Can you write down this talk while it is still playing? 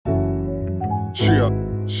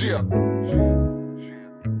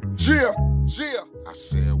I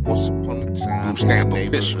said, once upon a time, stamp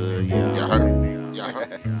official. You heard?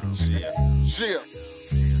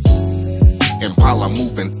 Impala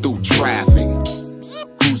moving through traffic,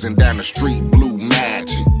 cruising down the street, blue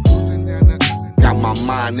magic. Got my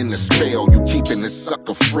mind in the spell, you keeping this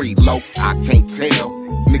sucker free, low, I can't tell.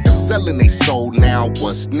 Niggas selling they soul now,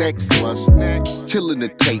 what's next? Killing the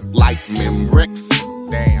tape like Memorex.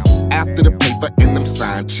 Damn. After the paper and them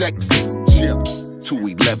signed checks.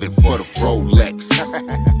 211 for the Rolex.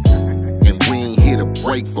 And we ain't here to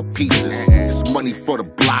break for pieces. It's money for the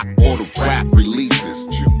block or the rap releases.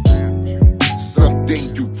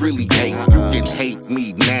 Something you really hate. You can hate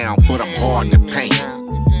me now, but I'm hard in the paint.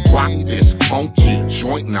 Rock this funky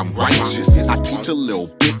joint and I'm righteous. I teach a little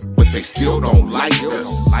bit, but they still don't like us.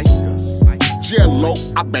 Jello,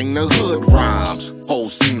 I bang the hood rhymes. Whole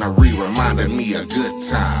scenery reminded me of good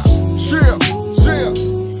times.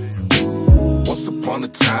 Once upon a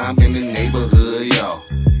time in the neighborhood, yo.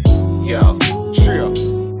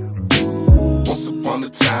 Once upon a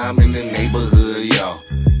time in the neighborhood, yo.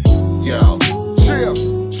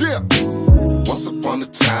 Once upon a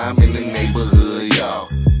time in the neighborhood, yo.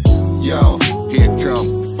 Here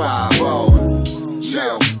come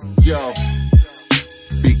 5-0, yo.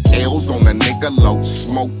 Big L's on a nigga low,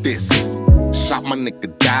 smoke this. Shot my nigga,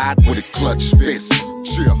 died with a clutch fist.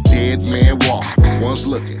 Dead man walk, one's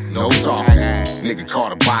looking, no talking. Nigga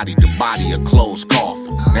caught the body a closed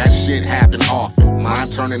coffin. That shit happened often, mine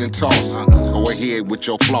turning and tossing. Go ahead with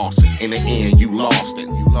your flossing, in the end you lost it.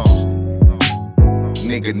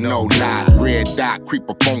 Nigga, no lie, red dot creep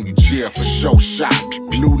up on you, cheer for show shot.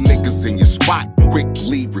 New niggas in your spot,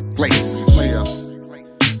 quickly replace.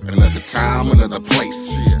 Another time, another place.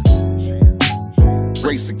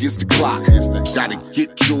 Race against the clock, gotta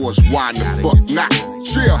get yours, why the fuck not?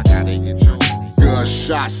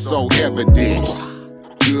 Gunshots so evident.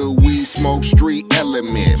 Good weed, smoke, street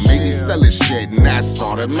element. Maybe selling shit and that's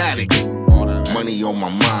automatic. Money on my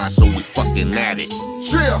mind, so we fucking at it.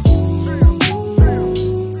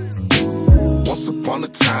 Once upon a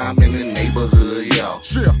time in the neighborhood, yo.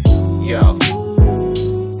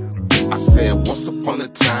 I said once upon a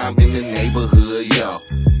time in the neighborhood, yo.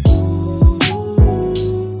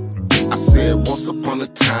 I said once upon a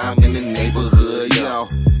time in the neighborhood, yo.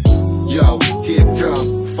 Yo, here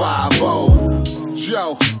come 5-0.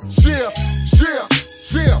 Yo,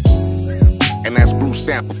 and that's Blue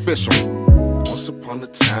Stamp official. Once upon a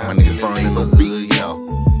time, my nigga Fernin no beat, yo.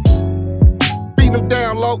 Beat him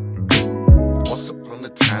down low. Once upon a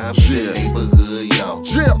time in the neighborhood, yo.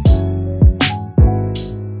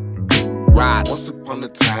 Ride. Once upon a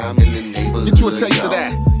time in the neighborhood, get you a taste of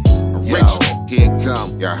that. Original. Here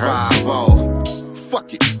come 5-0.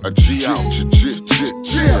 Fuck it. A G.O.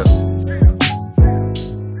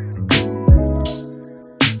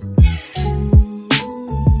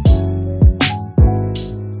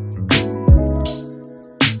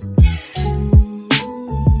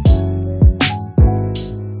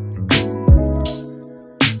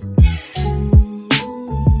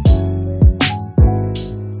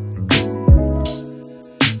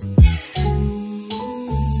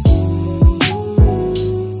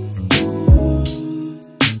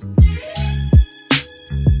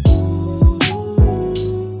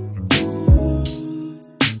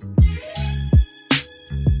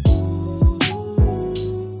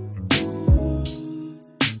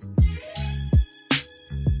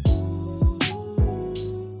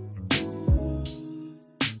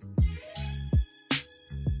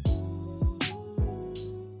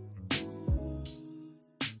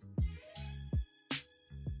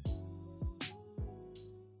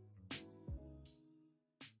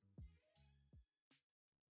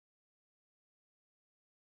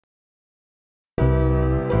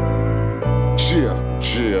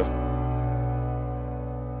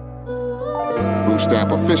 Blue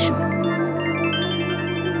Stamp official.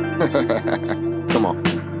 Come on.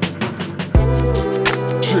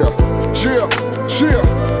 Chill.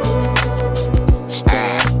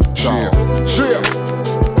 Stamp, chill.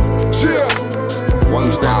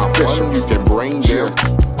 One style official, you can bring them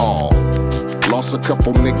all. Lost a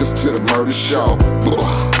couple niggas to the murder show.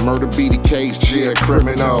 Murder be the case,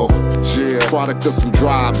 criminal. Product of some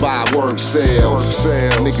drive-by work sales.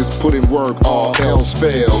 Niggas put in work, all else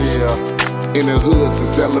fails. In the hood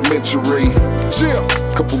since elementary.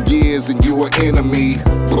 Couple years and you an enemy.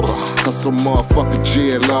 Cause some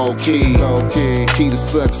motherfucker low key. Key to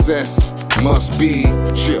success must be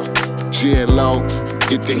low,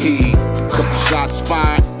 get the heat. Couple shots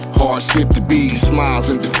fired, Hard skip the beat, smiles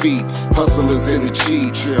and defeats, hustlers in the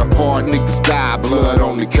cheats. Hard niggas die, blood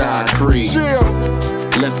on the concrete.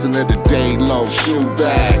 Lesson of the day, low, shoot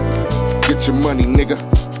back. Get your money, nigga,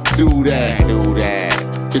 do that.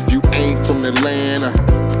 If you ain't from the land,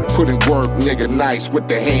 put in work, nigga, nice with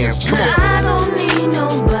the hands. Come on. I don't need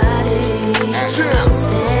nobody. I'm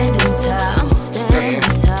standing tall, I'm standing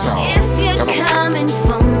tall. If you're coming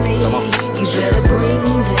for me, you better bring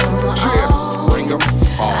them all. Bring them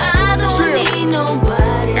all. I don't need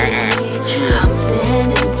nobody. I'm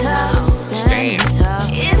standing tall, I'm standing tall.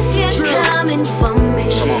 If you're coming for me,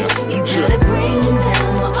 you better bring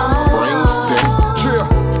them all.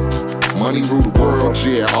 Money rule the world,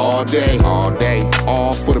 all day.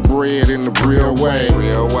 All for the bread in the real way.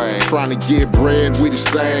 Trying to get bread, we the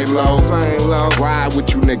same low. Ride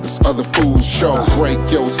with you niggas, other fools choke. Break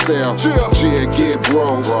yourself, get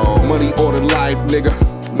broke. Money or the life, nigga,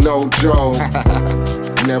 no joke.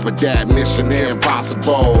 Never that mission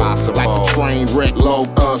impossible. Like a train wreck, low,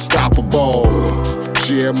 unstoppable.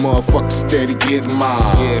 Motherfucker steady getting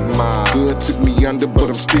mine. Good took me under, but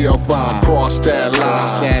I'm still fine. Cross that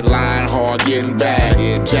line, hard getting back.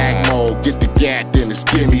 Jack mode, get the gat, then it's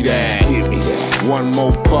give me that. One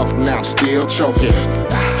more puff, now I'm still choking.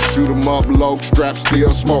 Shoot 'em up low, strap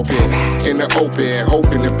still smoking. In the open,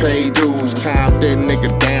 hoping to pay dues. Calm that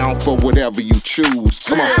nigga down for whatever you choose.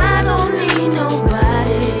 Come on. I don't need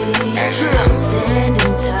nobody. I'm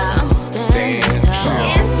standing tall, I'm standing tall.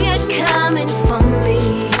 If you're coming for me,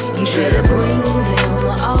 you better bring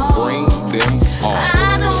them all.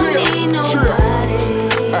 I don't need nobody.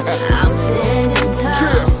 I'm standing tall,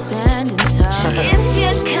 I'm standing tall. If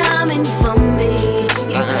you're coming for me,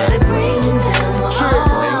 you better bring them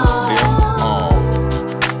all.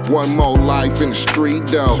 One more life in the street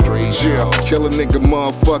though. Kill a nigga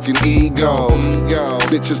motherfucking ego.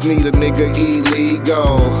 Bitches need a nigga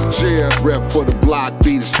illegal. Rep for the block,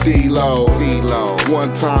 be the steelo.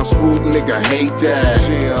 One time swoop, nigga hate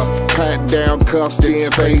that. Pat down cuffs,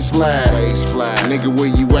 then face flat. Nigga, where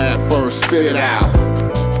you at first? Spit it out.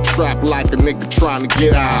 Trap like a nigga trying to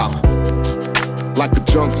get out. Like a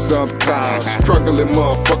junk sometimes. Struggling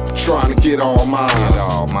motherfucker trying to get all mine.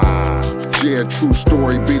 True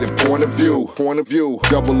story be the point of view.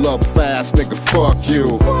 Double up fast, nigga, fuck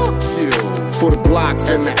you. For the blocks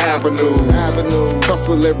and the avenues.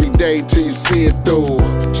 Hustle every day till you see it through.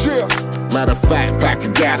 Matter of fact, back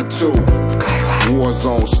and got it too. War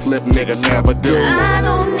zone slip, niggas never do. I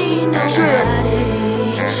don't need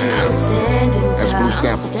nobody. I'm standing tall. That's Blue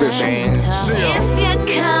Stamp official. If you're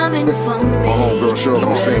coming for me, my homegirl sure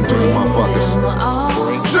gonna sing to you motherfuckers.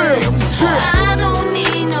 I don't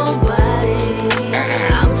need nobody.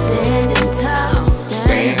 I'm standing tall,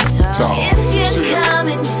 standing tall. If you're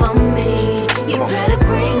coming for me, you better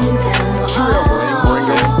bring them all. Bring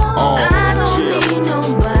them all. I don't need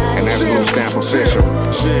nobody. And that's Blue Stamp official.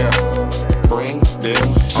 Bring them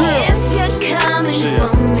all. If you're coming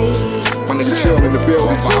for me, my nigga chill in the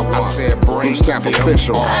building too. I said Blue Stamp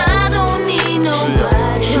official. I don't need nobody.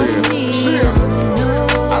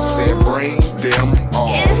 I said bring them all.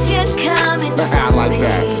 If you're coming for I like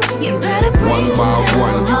that. me, you better bring One by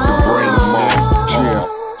one, you can bring them all.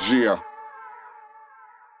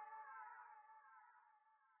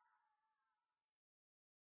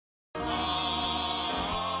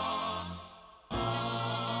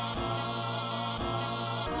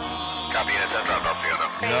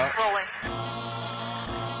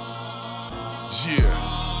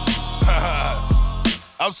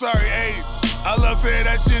 I'm sorry, Eiht. I love saying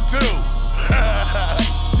that shit too.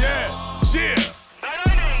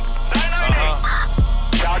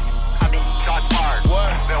 Shot fired.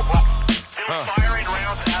 What? Firing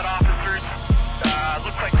rounds at officers.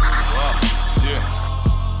 Looks like.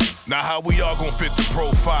 Now how we all gonna fit the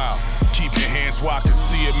profile? Keep your hands where I can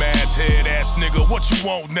see it, ass head ass nigga. What you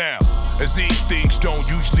want now? As these things don't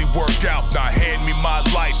usually work out. Now hand me my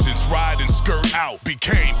license, ride and skirt out.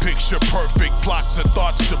 Became picture perfect, plots and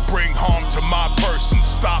thoughts to bring harm to my person.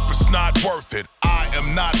 Stop, it's not worth it. I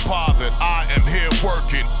am not bothered, I am here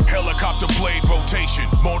working. Helicopter blade rotation,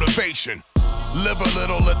 motivation. Live a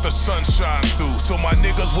little, let the sun shine through. So my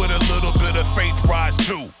niggas with a little bit of faith rise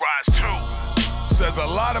too. Says a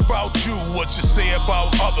lot about you, what you say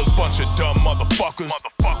about others, bunch of dumb motherfuckers.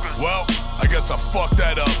 Well, I guess I fucked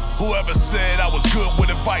that up. Whoever said I was good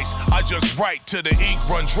with advice, I just write till the ink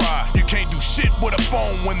run dry. You can't do shit with a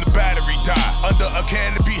phone when the battery die. Under a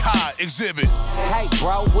canopy high, exhibit. Hey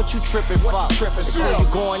bro, what you tripping for? Say you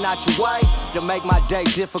going out your way to make my day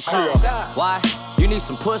difficult. Why? You need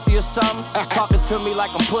some pussy or something? Talking to me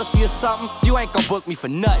like I'm pussy or something? You ain't gonna book me for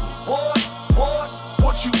nothing.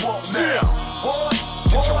 What you want now?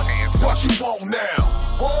 What you want now?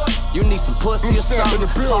 You need some pussy or something?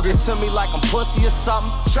 Talking to me like I'm pussy or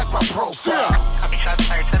something? Check my profile. Copy shots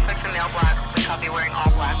fired. Suspects in male black. The copy wearing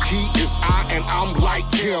all black. He is I and I'm like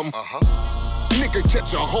him. Nigga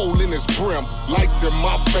catch a hole in his brim. Lights in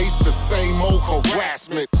my face, the same old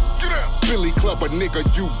harassment. Billy Club a nigga,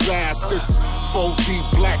 you bastards.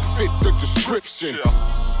 4D black fit the description.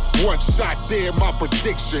 One shot dead, my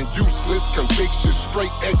prediction. Useless conviction,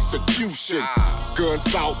 straight execution.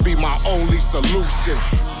 Guns out be my only solution.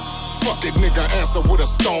 Fuck it, nigga, answer with a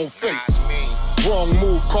stone face. Wrong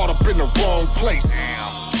move, caught up in the wrong place.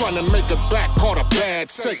 Trying to make it back, caught a bad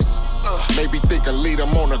taste. Maybe thinking lead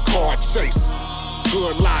him on a car chase.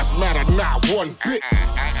 Good lies matter not one bit.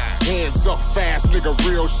 Hands up fast, nigga,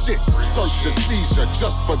 real shit. Search a seizure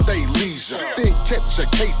just for they leisure. Then catch a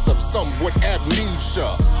case of some with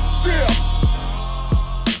amnesia.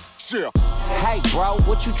 Chill. Hey bro,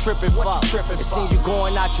 what you tripping for? It seems you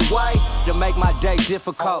going out your way to make my day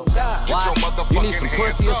difficult. Why? You need some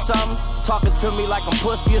pussy or something? Talking to me like I'm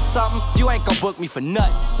pussy or something? You ain't gon' book me for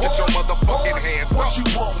nothing. Get your motherfucking hands up. What you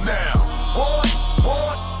want now?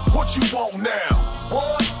 What you want now?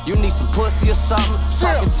 You need some pussy or something?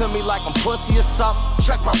 Talking to me like I'm pussy or something?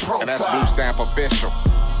 Check my profile. And that's Blue Stamp official.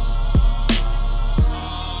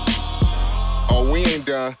 Oh, we ain't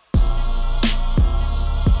done.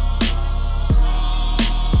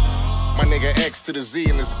 My nigga X to the Z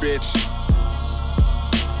in this bitch.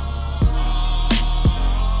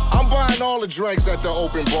 I'm buying all the drinks at the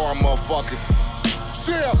open bar, motherfucker.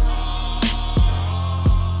 Chill.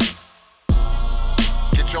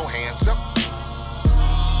 Get your hands up.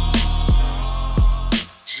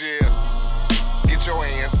 Chill. Get your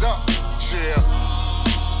hands up. Chill.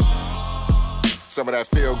 Some of that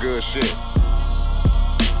feel good shit.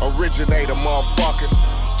 Originator, motherfucker.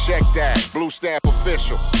 Check that. Blue Stamp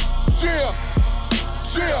official. Chill.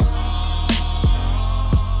 Chill.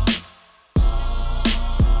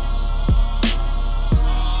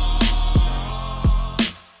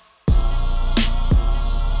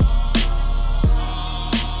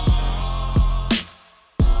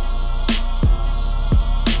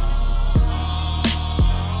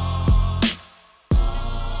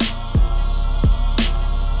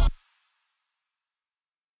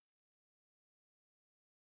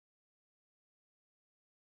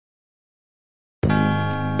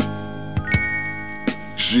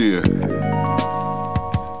 Yeah.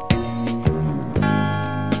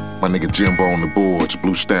 My nigga Jimbo on the boards,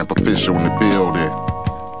 Blue Stamp official in the building.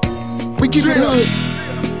 We keep it hood.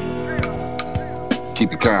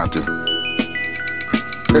 Keep it Compton.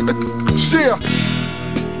 Yeah.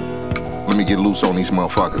 Let me get loose on these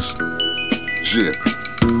motherfuckers. Yeah.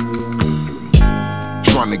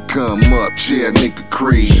 Trying to come up, yeah, nigga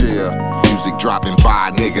Creed. Yeah. Music dropping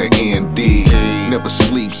by, nigga ND. Never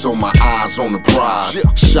sleeps, so my eyes on the prize.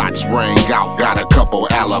 Shots rang out, got a couple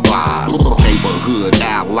alibis. Neighborhood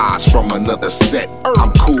allies from another set.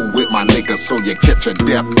 I'm cool with my niggas, so you catch a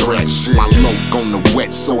death threat. My loc on the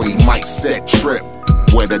wet, so he might set trip.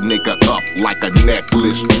 Wet a nigga up like a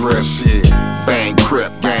necklace dress. Bang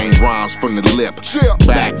crip, bang rhymes from the lip.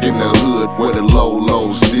 Back in the hood where the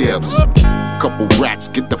low-lows dips. Couple rats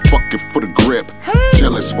get the fucking for the grip.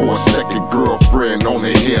 Jealous for a second, girlfriend on the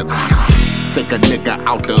hip. Take a nigga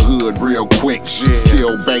out the hood real quick.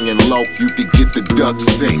 Still banging low, you could get the duck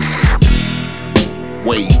sick.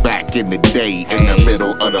 Way back in the day, in the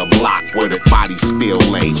middle of the block where the body still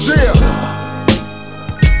lay.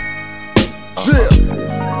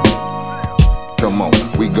 Come on,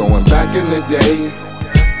 we going back in the day.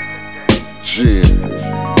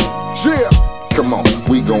 Come on,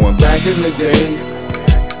 we going back in the day.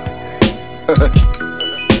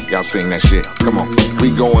 Y'all sing that shit. Come on, we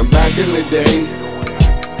going back in the day.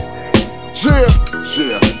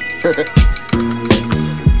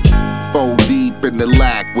 Four deep in the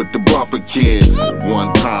lack with the bumper kids.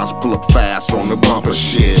 One times pull up fast on the bumper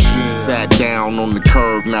shit. Sat down on the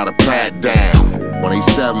curb, now the pat down.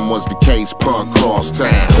 187 was the case, punk cross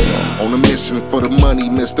town. On a mission for the money,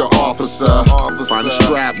 Mr. Officer. Find a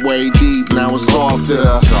strap way deep, now it's off to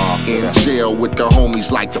the. In jail with the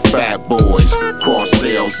homies like the Fat Boys. Cross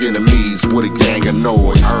sales enemies with a gang of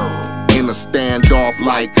noise. In a standoff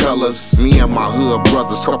like colors. Me and my hood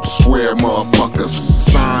brothers, couple square motherfuckers.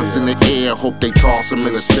 Signs in the air, hope they toss him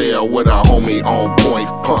in a cell. With a homie on point,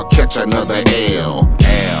 punk catch another L.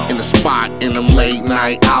 In the spot in them late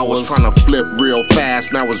night hours. Tryna flip real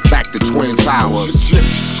fast, now it's back to Twin Towers.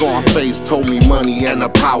 Scarface told me money and the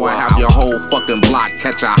power. Have your whole fucking block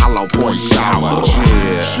catch a hollow point shower.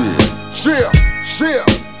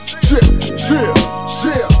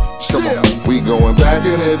 Come on, we going back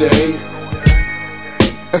in the day.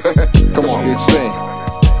 Come on, bitch, sing.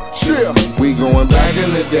 Yeah, we going back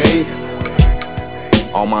in the day.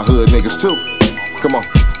 All my hood niggas too. Come on.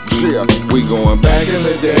 Yeah, we going back in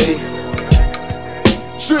the day.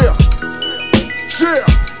 Yeah, yeah.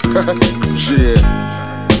 Yeah.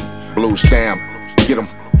 Blue stamp, get 'em.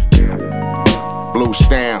 Blue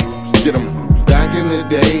stamp, get 'em. Back in the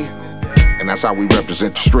day. And that's how we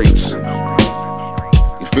represent the streets.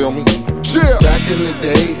 You feel me? Yeah. Back in the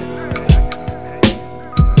day.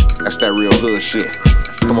 That's that real hood shit.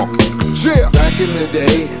 Come on. Yeah. Back in the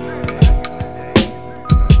day.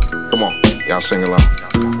 Come on, y'all sing along.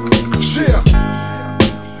 Yeah.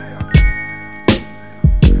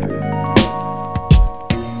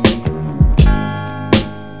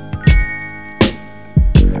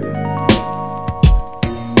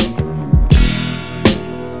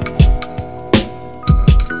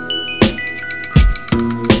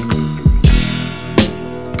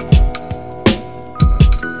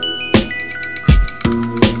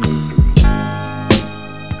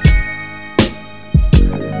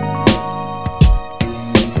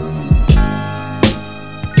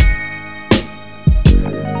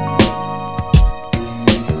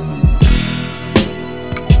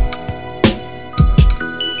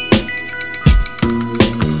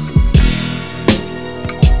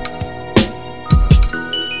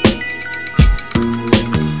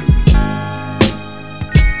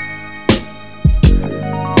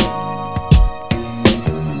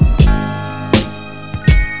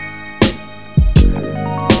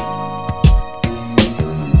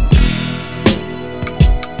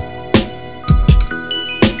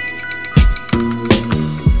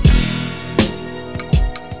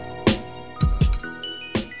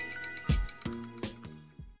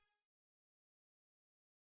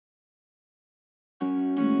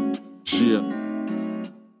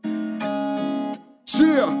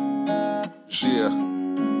 Yeah.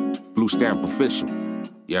 Blue stamp official.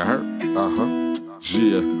 You heard?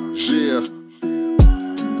 Yeah.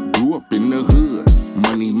 Grew up in the hood.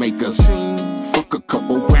 Money makers. Fuck a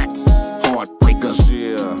couple rats. Heartbreakers.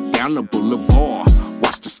 Down the boulevard.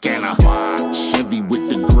 Watch the scanner. Heavy with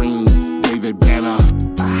the green. David Banner.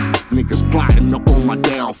 Niggas plotting up on my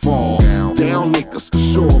downfall. Down niggas.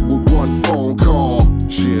 Short with one phone call.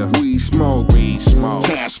 We smoke.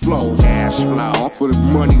 Cash flow. Off of the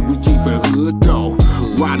money, we keep it hood though.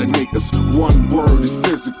 Rider niggas, one word is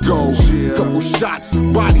physical. Couple shots,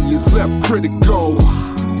 body is left critical.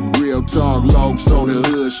 Real talk, low, so the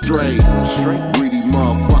hood straight. Greedy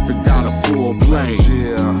motherfucker got a full play.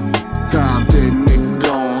 Compton nigga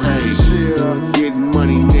gon' hate. Getting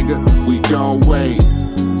money nigga, we gon' wait.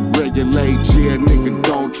 Regulate, nigga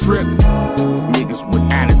don't trip. Niggas with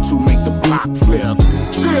attitude make the block flip.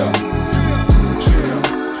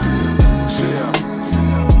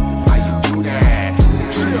 How you do that?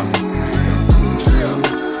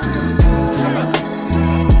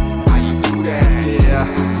 How you do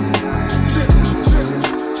that?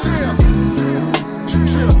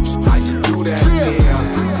 How you do that?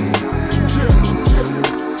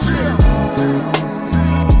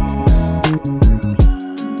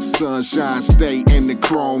 Sunshine State in the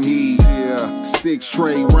chrome heat. 6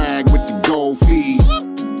 tray rag with the gold feet.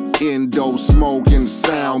 Indo smoke and the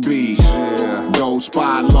sound beat. Gold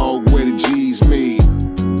spot log where the G's meet.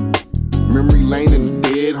 Memory lane and the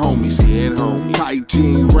dead homies. Tight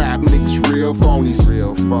team rap niggas real phonies.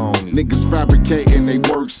 Niggas fabricating they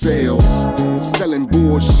work sales. Selling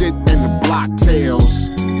bullshit and the block tails.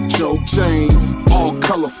 Choke chains, all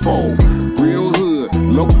colorful. Real hood,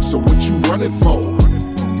 local, so what you running for?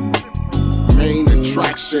 Main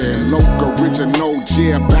attraction, local original,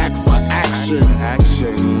 back for action.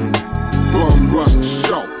 Bum rush the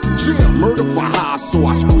show. Murder for high, so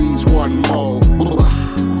I squeeze one more.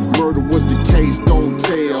 Murder was the case, don't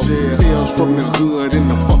tell. Tales from the hood in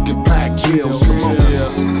the fucking pack jails. Come on.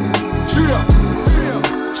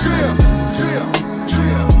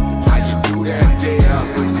 How you do that, dear?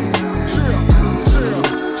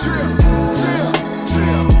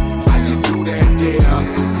 How you do that, dear? How you do that, dear?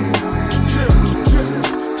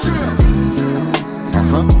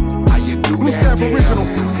 Original.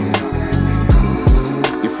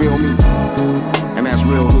 You feel me? And that's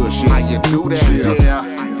real hood shit. How you do that, dear?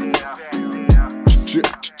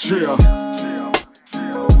 Chill.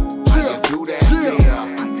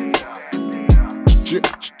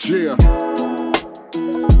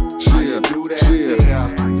 How you do that, dear?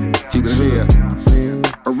 Keep it here.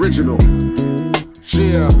 Original.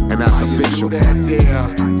 And that's official. You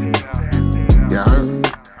heard?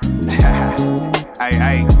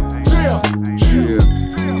 Hey. You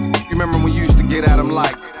remember when we used to get at them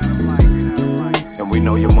like, and we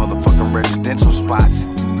know your motherfucking residential spots.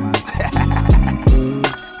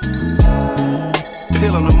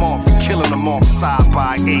 killing them off side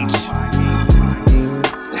by H.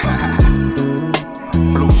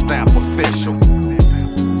 Blue stamp official.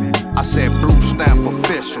 I said blue stamp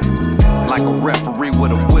official. Like a referee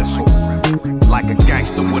with a whistle. Like a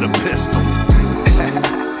gangster with a pistol.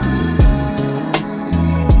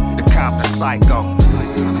 The Compton Psycho.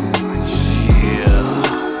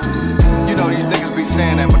 Yeah. You know these niggas be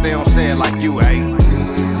saying that, but they don't say it like you, Eiht.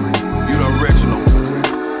 You the original.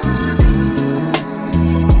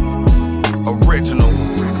 Original.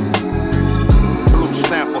 Blue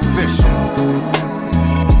stamp official.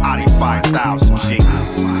 Eiht 5000 G.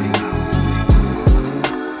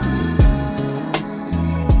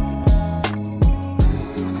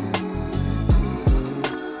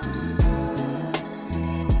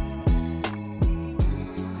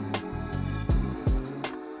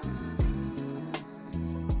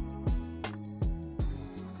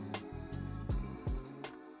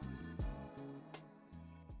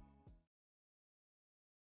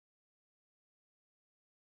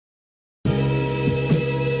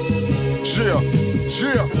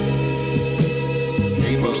 Yeah.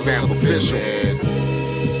 Blue stamp official.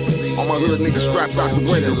 All my hood niggas straps out the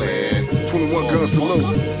window. 21 gun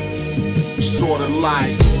salute. Sorta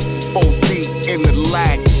life. 4 deep in the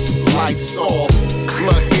lack. Lights off.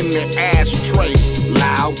 Blunt in the ashtray.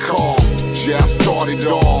 Loud call. Just started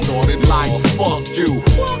off. Like fuck you.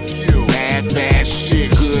 Bad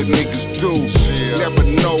shit hood niggas do. Never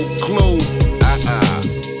no clue.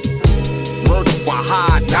 Murder for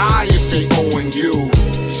high, die if they owing you.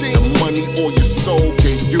 The money or your soul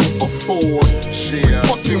can you afford?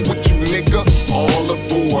 Fucking with you, nigga, all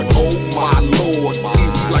aboard. Oh my lord,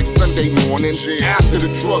 easy like Sunday morning. After the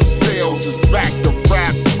drug sales is back to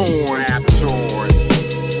rap torn.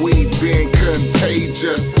 We been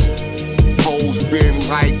contagious. Hoes been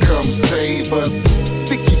like, come save us.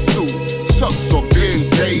 Dicky suit, Chucks or Ben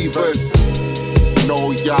Davis.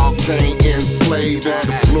 No, y'all can't enslave us.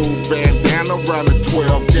 The blue bandana around the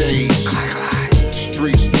 12 gauge.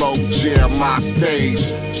 Street slow, jam my stage.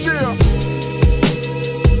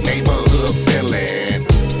 Neighborhood feeling.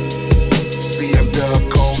 CM Dub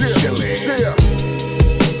cold chillin'.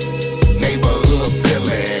 Neighborhood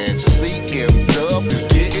feeling. CM Dub is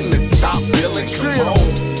getting the top billing. Come on.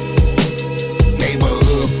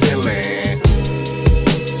 Neighborhood feeling.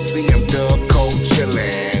 CM Dub cold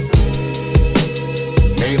chillin'.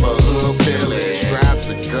 Neighborhood feeling. Straps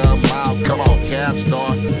to come out. Come on,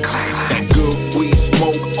 Capstar. That good weed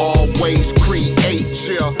smoke always create.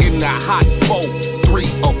 In the hot 4, 3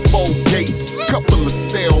 or 4 gates. Couple of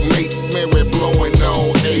cellmates, man, we're blowing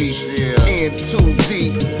on Ace. In too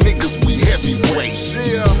deep, niggas, we heavyweights.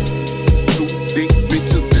 2 thick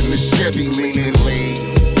bitches in the Chevy leaning.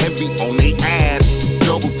 Heavy on they ass,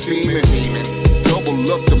 double teaming.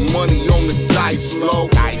 Double up the money on the dice low.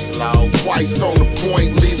 Twice on the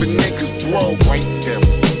point, leaving niggas broke.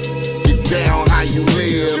 Get down how you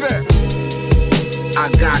live. I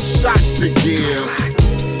got shots to give.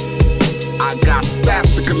 I got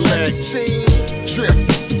stats to collect.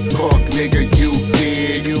 Punk nigga, you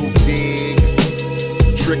dig.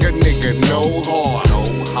 Trigger nigga, no hard.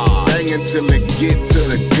 Bangin' till it get to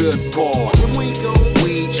the good part.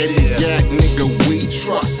 We yak nigga, we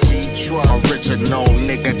trust. Original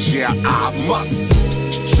nigga, yeah, I must.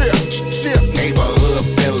 Neighborhood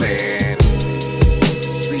feeling.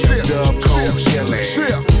 See Dub cold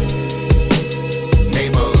chillin'.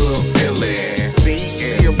 Neighborhood feeling.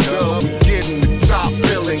 CM Dub, we getting the top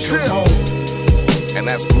billing. Come on. And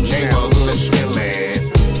that's blue neighborhood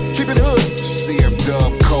feeling. Keep it hood. CM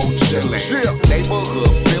Dub cold chillin'.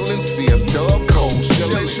 Neighborhood feeling. CM Dub cold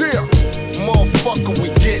chillin'. Motherfucker, we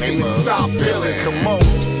getting the top billing. Come on.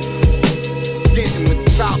 Getting the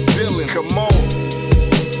top billing. Come on.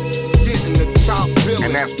 Getting the top billing.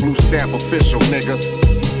 And that's blue stamp official, nigga.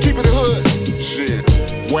 Keep it hood. Shit.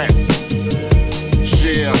 West.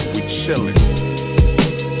 Yeah, we chillin'.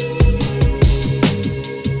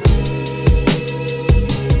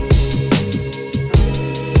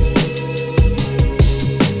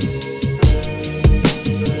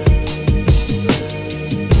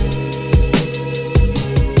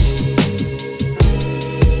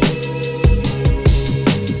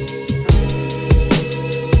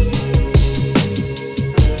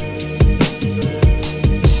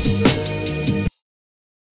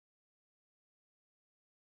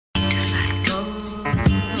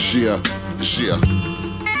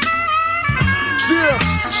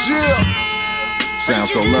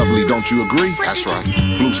 Sounds so lovely, don't you agree? That's right.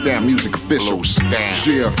 Blue Stamp Music Official. Blue Stamp.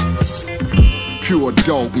 Yeah. Pure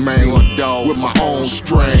dope, man. With my own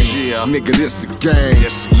strain. Nigga, this a game.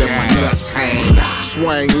 Let my nuts hang.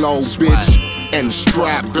 Swing low, bitch. and the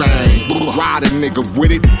strap bang. Ride a nigga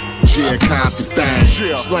with it, yeah, Compton thing.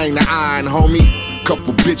 Slang the iron, homie,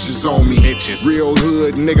 couple bitches on me. Real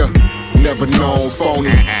hood nigga, never known phony.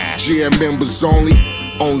 Yeah, members only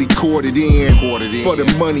quartered in. For the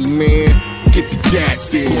money, man, get the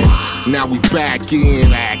gat in. Now we back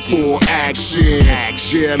in, full action.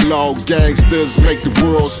 Yeah, low gangsters make the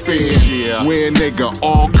world spin. Win nigga,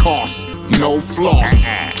 all costs, no floss.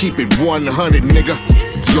 Keep it 100 nigga,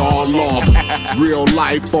 y'all lost. Real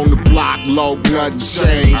life on the block, low, nothing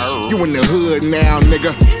changed. You in the hood now,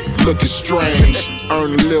 nigga, looking strange.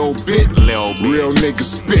 Earn a little bit, real nigga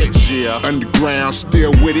spit. Underground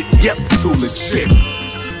still with it, yep, too legit.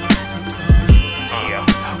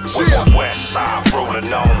 West side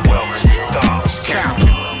rolling on Wells County.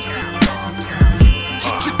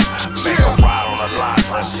 Make a ride on the line,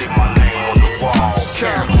 try to see my name on the wall.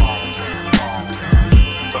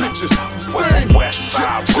 Bitches sing. West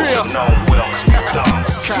side rolling on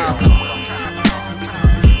Wells County.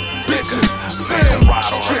 Bitches sing. Make a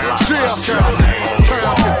ride on the line, try to see my name on the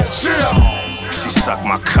wall. She sucked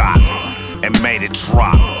my cock and made it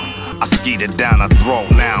drop. I skied it down her throat,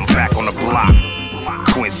 now I'm back on the block.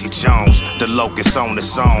 Quincy Jones, the locust on the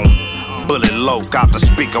zone. Bullet loc out the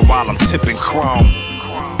speaker while I'm tipping chrome.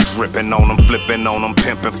 Dripping on them, flipping on them,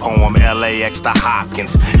 pimping for them. LAX to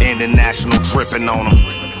Hopkins, international dripping on them.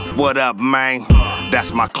 What up, man?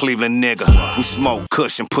 That's my Cleveland nigga. We smoke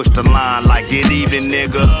kush and push the line like good evening,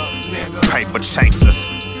 nigga. Paper chasers,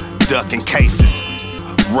 ducking cases.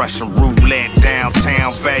 Russian roulette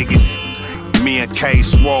downtown Vegas. Me and K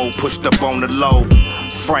Swole pushed up on the low.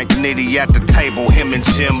 Frank Nitty at the table, him and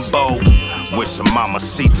Jimbo. With some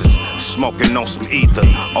mamacitas, smoking on some ether.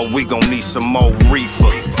 Oh, we gon' need some more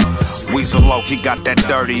reefer. Weasel Loki got that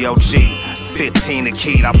dirty OG. 15 a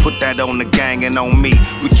key, I put that on the gang and on me.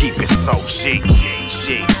 We keep it so chic.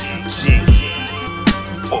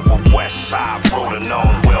 West side rolling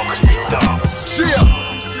on Wells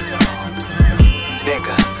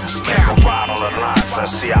Nigga, make a ride on the line, try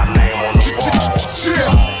to see our name on the wall.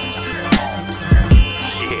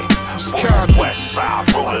 West side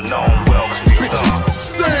rolling on Wells Bitches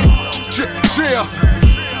sing.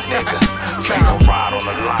 Nigga, make a ride on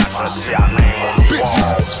the line, try to see our name on the Bitches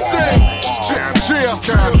sing.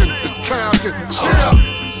 It's Compton.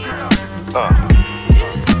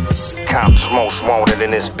 Compton's most wanted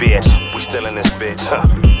in this bitch. We still in this bitch.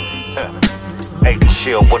 Eiht and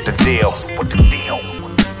chill, what the deal?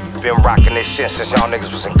 Been rocking this shit since y'all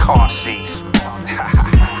niggas was in car seats.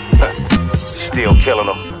 Still killing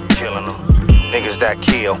them. Niggas that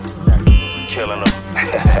kill, killing them.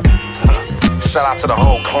 Shout out to the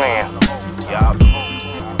whole clan. Yup.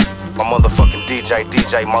 My motherfucking DJ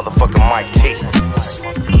motherfucking Mike T.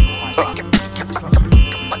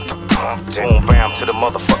 Boom bam to the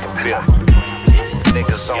motherfucking bill.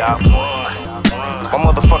 Niggas on. Yup. My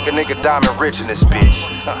motherfucking nigga Diamond Rich in this bitch.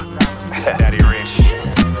 Daddy Rich.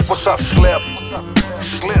 What's up, Slip?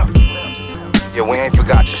 Yeah, we ain't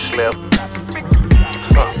forgot you, Slip.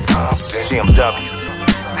 CMW.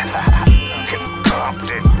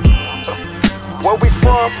 Compton. Where we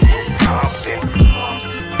from? Compton.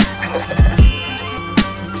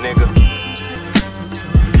 Nigga.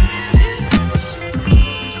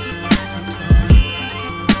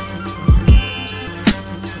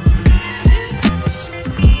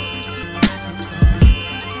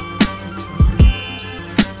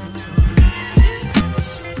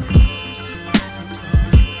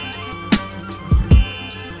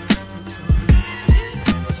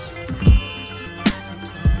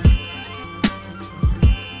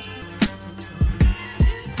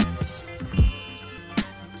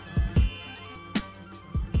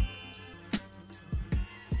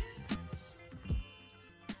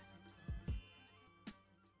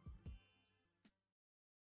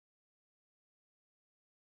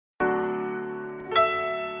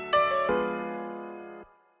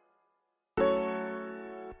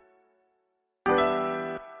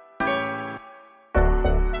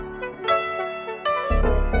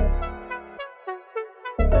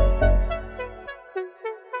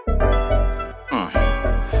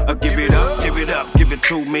 Give it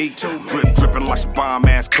to me. Dripping like some bomb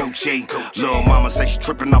ass Gucci. Lil' mama say she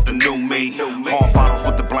tripping off the new me. Hard bottles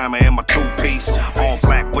with the glamour in my two-piece. All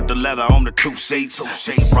black with the leather on the 2 seats.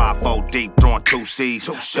 Just ride 4 deep, throwing 2 C's.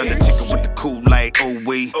 Done the chicken with the Kool-Aid, ooh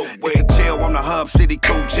wee. It's the chill on the Hub City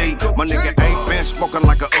Cool G. My nigga Eiht been smoking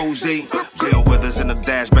like a Uzi. Bill Withers in the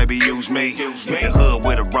dash, baby, use me. Hit the hood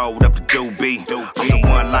with a road up the doobie. I'm the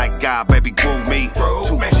one like God, baby, groove me.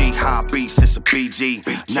 2G high beats, it's a BG.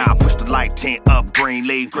 Now I push the light tint up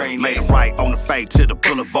Greenleaf. Made it right on the fade to the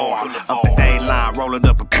boulevard. Up the A-line, roll it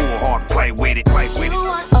up and pull hard, play with it. You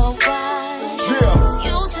want a wife,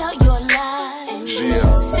 you tell your lies,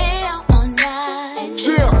 stay out all night,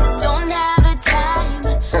 don't have the time,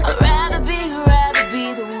 I'd rather be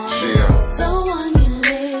the one, the one you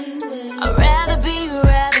lay with, I'd rather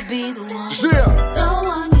be the one, the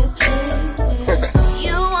one you play with.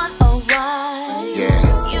 You want a wife,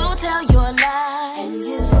 you tell your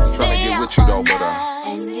lies, stay out all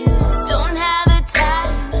night, don't have the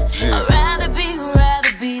time, I'd rather be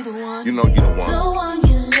the one. You know you the one. The one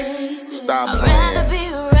you lay with. Stop I'd playing. rather be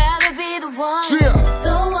the one.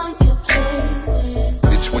 The one you play with.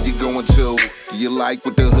 Bitch, where you going to? Do you like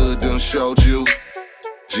what the hood done showed you?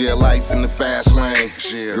 Jail life in the fast lane.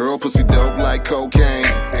 Girl, pussy dope like cocaine.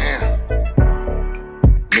 Damn.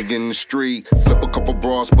 Nigga in the street, flip a couple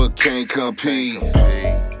bras but can't compete.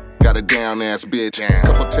 Got a down ass bitch,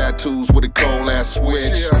 couple tattoos with a cold ass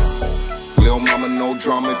switch. Lil' mama, no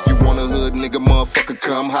drama. If you want a hood nigga, motherfucker,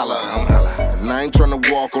 come holla. And I ain't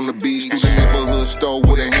tryna walk on the beach through the neighborhood store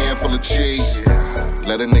with a handful of cheese.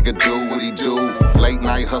 Let a nigga do what he do. Late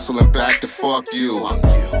night hustling back to fuck you.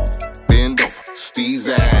 Bend over, steez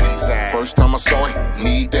ass. First time I saw it,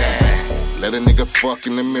 need that. Let a nigga fuck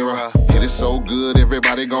in the mirror. Hit it so good,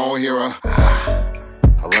 everybody gon' hear her.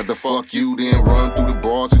 I'd rather fuck you than run through the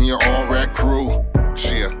bars in your all-rat crew.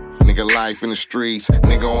 Shit. Nigga life in the streets,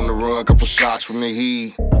 nigga on the run, couple shots from the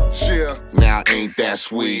heat. Now ain't that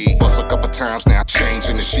sweet. Bust a couple times, now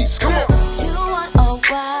changing the sheets. Come on. You want a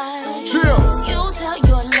wife, you tell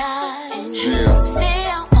your lies, stay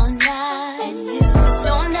out all night,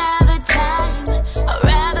 don't have the time, I'd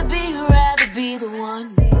rather be the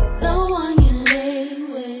one, the one you lay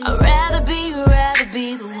with. I'd rather be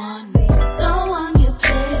the one, the one you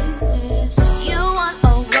play with. You want a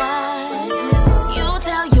wife, you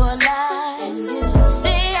tell your lies,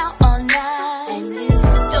 stay out all night,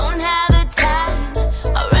 don't have the time,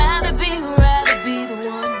 I'd rather be the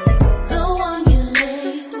one, the one you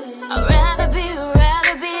lay with. I'd rather be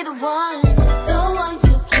the one, the one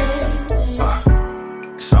you play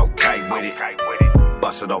with. It's okay with it.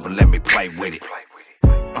 Bust it over, let me play with it.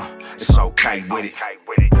 It's okay with it.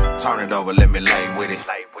 Turn it over, let me lay with it.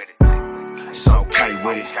 It's okay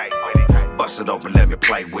with it. Bust it open, let me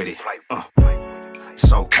play with it.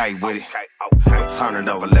 It's okay with it. But turn it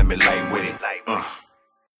over, let me lay with it.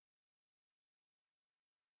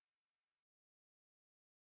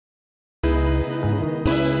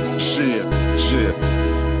 Shit.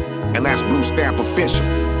 And that's Blue Stamp Official.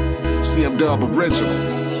 CM Dub Original.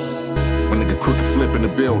 My nigga Crooked Flip in the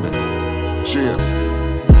building. Chill.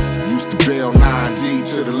 Used to bail 9D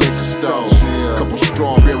to the liquor store. Couple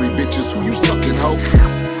strawberry bitches who you sucking hoe.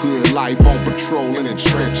 Hood life on patrol in the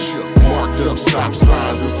trenches. Marked up stop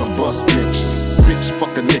signs and some bus bitches. Bitch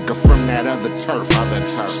fuck a nigga from that other turf.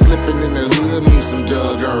 Slipping in the hood means some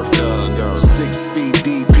Doug Earth. 6 feet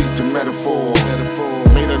deep, peep the metaphor.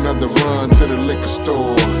 Made another run to the liquor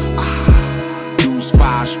store. Use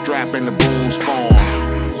 5 strap and the booms form.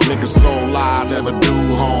 Niggas so live, never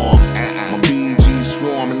do harm. My BG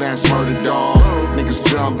swarm and that's murder dog. Niggas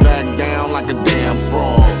jump back down like a damn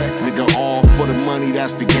frog. Nigga all for the money,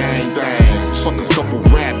 that's the gang thing. Fuck a couple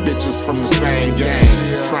rap bitches from the same gang.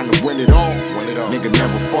 Trying to win it all, nigga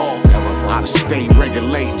never fall. Out of state,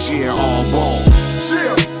 regulate, yeah, all ball.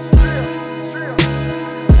 Chill,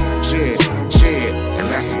 and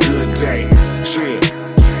that's a good day. Chill,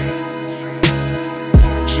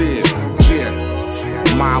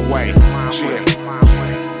 my way. Chill,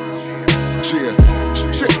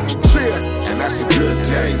 and that's a good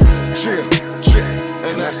day. Chill,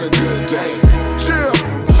 and that's a good day. Chill.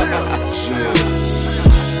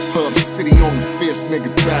 Hub City on the fist,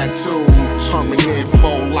 nigga tattoo. Permanent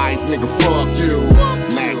for life, nigga, fuck you.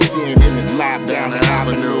 Mac 10 in the lap down the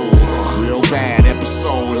avenue. Real bad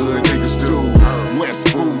episode, hood niggas do. West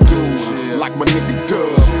Voodoo, like my nigga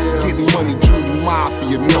Dub. Getting money, Drew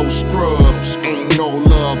Mafia, no scrubs. Ain't no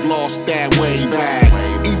love lost that way back.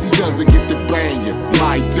 Easy doesn't get the banging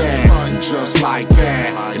like that, just like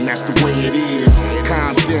that. And that's the way it is.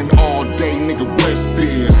 Compton all day, nigga, West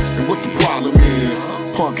Biz. And what the problem is,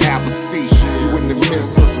 punk have a seat. You in the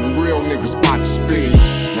midst of some real niggas about to speak.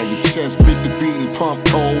 Now your chest beat the beat and pump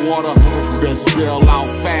cold water. Best bail out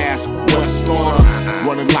fast, West Slaughter.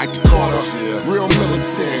 Running like the Carter, real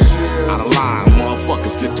militant. line,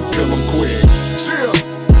 motherfuckers get to kill them quick. Chill,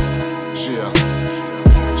 chill,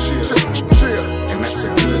 chill, chill, and that's a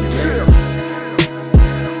good day.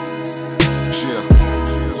 Chill,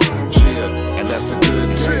 chill, and that's a good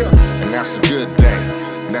day. And that's a good day.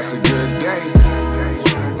 And that's a good day.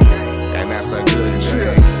 And that's a good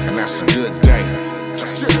day. And that's a good day. Chill,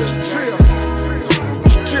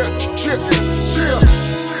 chill, chill, chill, chill.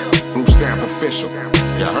 Blue Stamp official.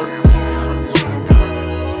 Y'all heard?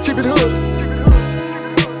 Keep it hood.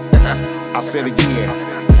 I said again,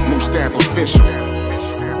 Blue Stamp official.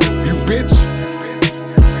 You bitch.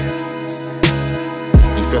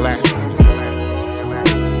 You feel that?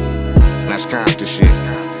 That's Compton shit.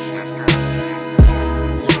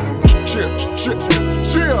 Chill, chill,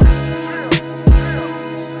 chill.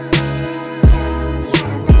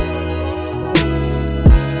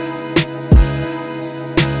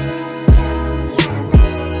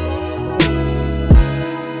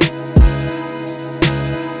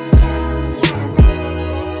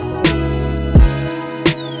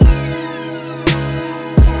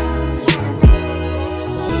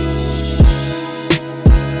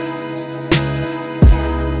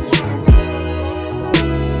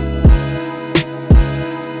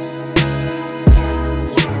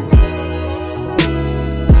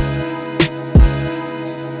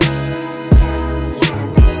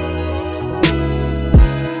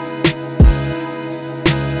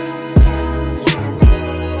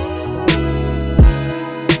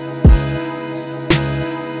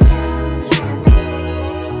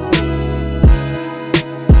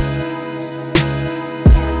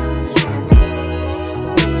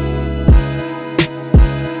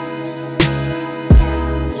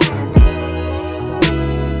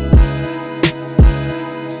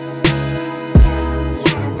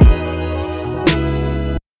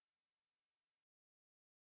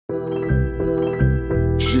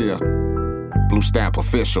 Blue Stamp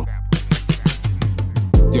official.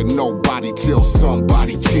 You're nobody till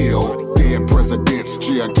somebody killed. Dead presidents,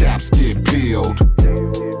 jail caps get peeled.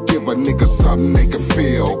 Give a nigga something they can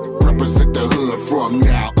feel. Represent the hood from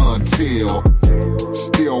now until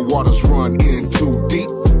still waters run in too deep.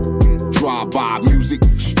 Drive-by music,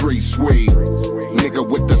 street sweep. Nigga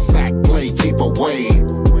with the sack play, keep away.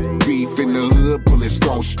 Beef in the hood, bullets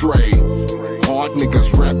don't stray. Hard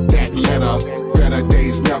niggas rep that letter. Better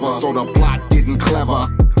days never, so the plot getting clever.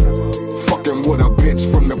 Fucking with a bitch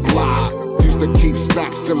from the block. Used to keep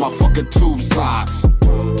snaps in my fucking tube socks.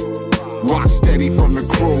 Rock steady from the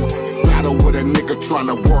crew. Battle with a nigga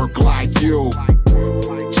tryna work like you.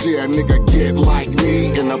 Yeah, nigga get like me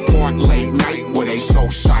in the park late night where they so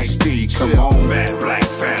shiesty. Come on, Mad Black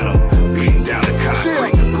Phantom, beating down the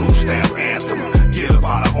concrete, the Blue Stamp anthem. Get up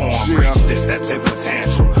out of arm reach, this that temper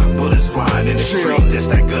tantrum. Bullets flying in the street, this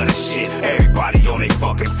that gutter shit. Everybody on they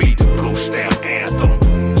fucking feet, the Blue Stamp anthem.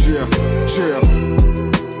 Chill, chill,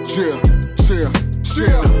 chill, chill,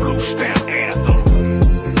 chill. The Blue Stamp anthem.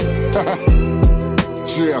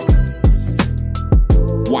 Chill.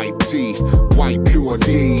 White tee, white pure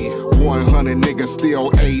D. 100 niggas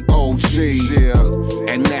still 8 OG.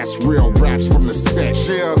 Yeah. And that's real raps from the set.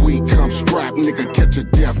 Yeah. We come strapped, nigga, catch a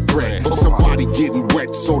death threat. Somebody getting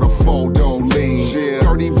wet, so the photo lean. Yeah.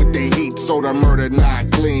 Dirty with the heat, so the murder not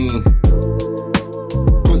clean.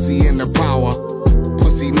 Pussy in the power.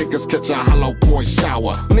 Pussy niggas catch a hollow point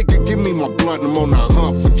shower. Nigga, give me my blunt, I'm on the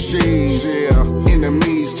hunt for cheese. Yeah.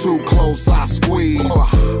 Enemies too close, I squeeze.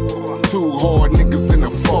 Too hard, niggas in the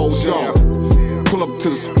photo. Pull up to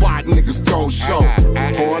the spot, niggas don't show.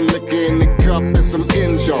 Pour liquor in the cup and some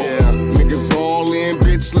endo. Niggas all in,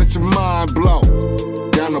 bitch, let your mind blow.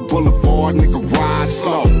 Down the boulevard, nigga, ride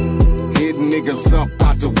slow. Hit niggas up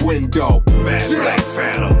out the window. Mad Black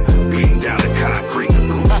Phantom, beating down the concrete, the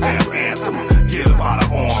Blue Stamp anthem. Get up out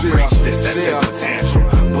of arm reach, this that temper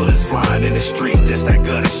tantrum. Bullets flying in the street, this that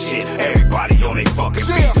gutter shit. Everybody on they fucking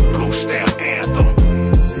feet, the Blue Stamp anthem.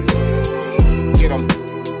 Get 'em,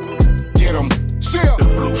 get 'em, chill. The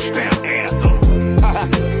Blue Stamp anthem.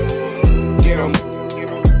 Get 'em,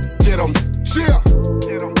 get 'em, chill.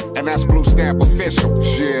 And that's Blue Stamp official.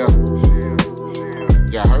 Yeah.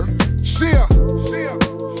 Y'all heard? Chill.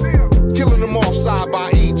 Killing them off side by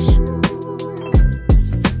each.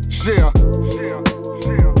 Chill.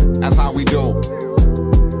 That's how we do.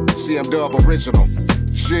 CM Dub original.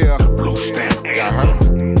 Chill. Blue Stamp anthem. Y'all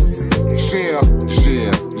heard? Chill,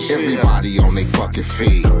 chill. Everybody on they fucking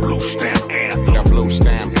feet. Blue Stamp anthem. The Blue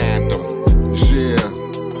Stamp anthem. Yeah.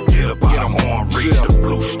 Get up out of arm reach, the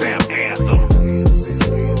Blue Stamp anthem.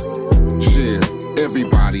 Yeah.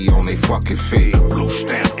 Everybody on they fucking feet. Blue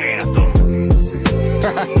Stamp anthem.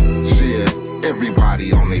 Yeah.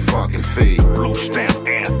 Everybody on they fucking feet. Blue Stamp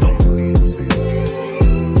anthem.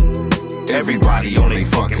 Everybody on they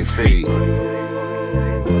fucking feet.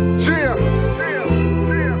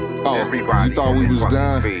 Oh, you thought we was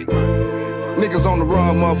done? Niggas on the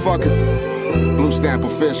run, motherfucker. Blue stamp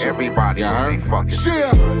official. Everybody on they fucking feet.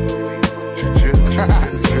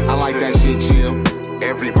 I like that shit, chill.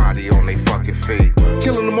 Everybody on they fucking feet.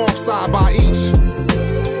 Killing them off side by each.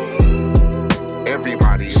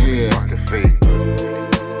 Everybody on they fucking feet.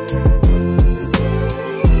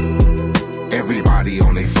 Everybody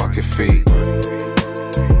on they fucking feet.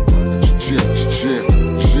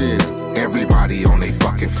 Everybody on they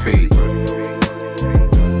fucking feet.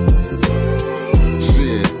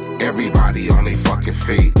 Everybody on they fucking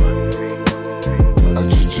feet.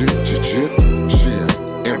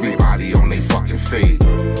 Everybody on they fucking feet.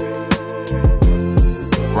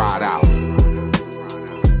 Ride out.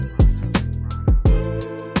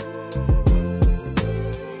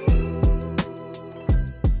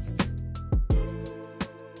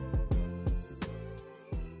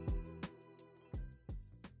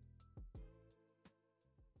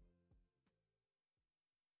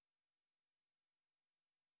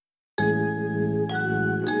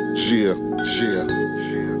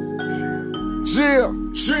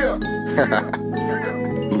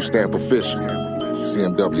 Blue stamp official.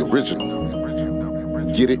 CMW original.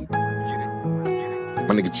 Get it?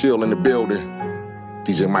 My nigga Chill in the building.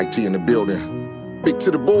 DJ Mike T in the building. Big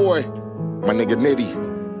to the boy. My nigga Nitty.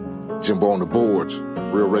 Jimbo on the boards.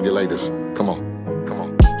 Real regulators. Come on.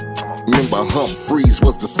 Remember Humphreys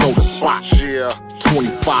was the soda spot.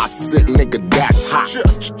 25-cent nigga, that's hot.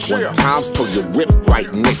 One times told you whip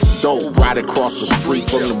right next door. Right across the street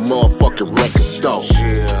from the motherfucking record store.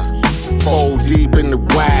 4 deep in the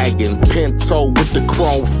wagon. Pinto with the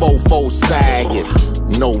chrome 4-4 sagging.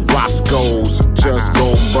 No Roscoe's, just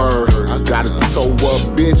gon' burn. I got a toe up,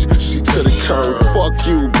 bitch, she to the curb. Fuck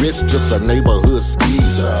you, bitch, just a neighborhood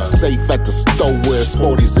skeezer. Safe at the store where it's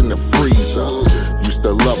 40s in the freezer. Used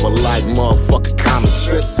to love her like motherfucking common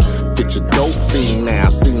sense. Hit your dope fiend now,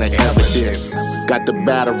 seen the evidence. Got the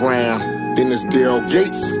batarang, then it's Daryl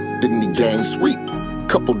Gates. Didn't he gang sweep?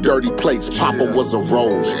 Couple dirty plates, Papa was a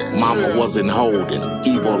rose, Mama wasn't holding.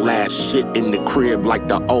 Evil ass shit in the crib like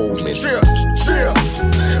the omen. You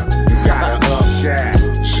gotta up that.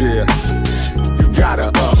 You gotta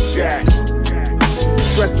up that. You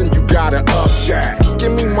stressing, you gotta up that.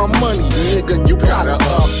 Give me my money, nigga, you gotta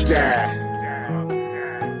up that.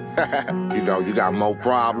 You know, you got more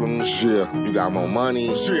problems, you got more money.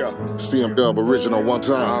 CM original one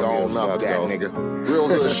time, go on up that, nigga. Real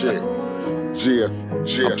hood shit. I'm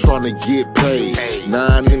tryna get paid,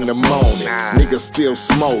 9 in the morning. Niggas still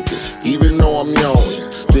smoking, even though I'm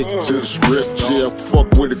yawning. Stick to the script,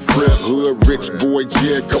 fuck with a grip. Hood rich boy,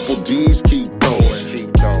 couple D's, keep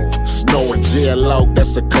throwing. Snow and jail,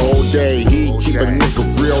 that's a cold day. He keep a nigga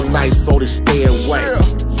real nice so they stay away.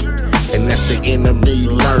 And that's the enemy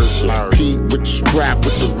lurking. Pete with the strap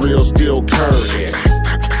with the real steel curtain.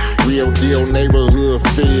 Real deal neighborhood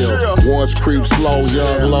feel. Once creep slow,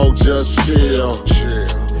 young low, just chill.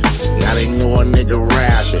 Now they know a nigga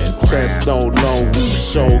rapping. Testo know we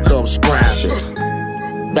show come scrapping.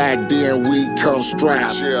 Back then we come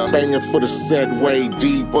strapped. Banging for the set way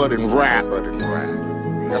deeper than rap.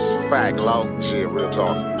 That's a fact, low. Real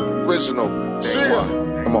talk. Original.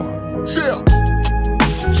 Come on.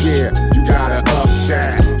 You gotta up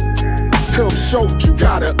that. Come show, you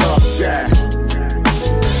gotta up that.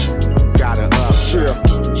 Gotta up,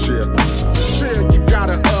 you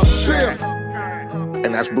gotta up,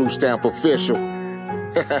 and that's Blue Stamp official.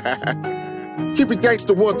 Keep it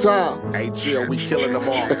gangster one time. Hey, chill, we killing them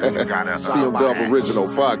all. CM original,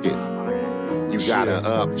 fuck it. You gotta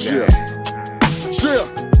up, You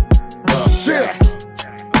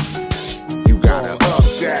gotta up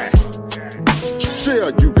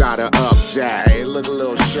that. You gotta up that. Hey, look a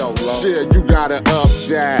little show, low. You gotta up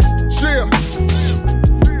that. Chill.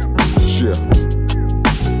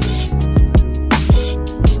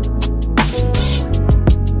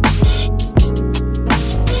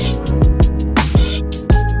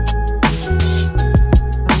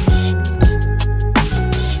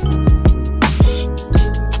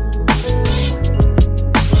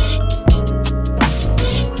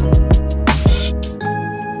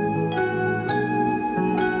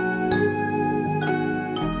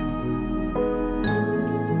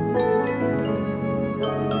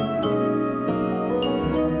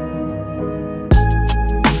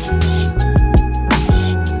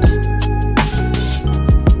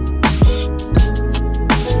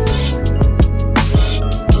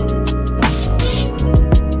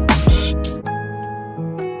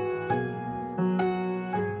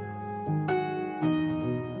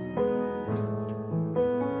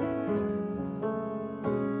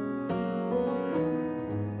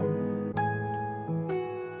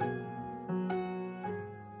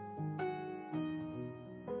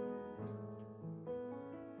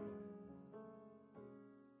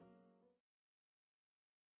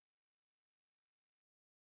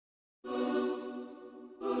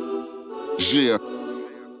 Yeah,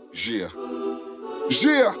 yeah,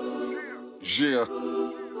 yeah, yeah.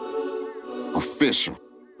 Official.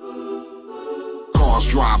 Cars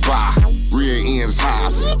drive by, rear ends high.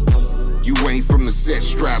 You ain't from the set,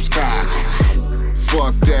 straps high.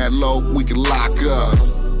 Fuck that low, we can lock up.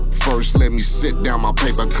 First, let me sit down my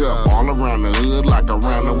paper cup. All around the hood like a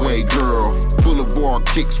roundaway girl. Boulevard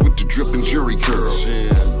kicks with the dripping jury curl.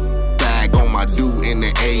 Bag on my dude in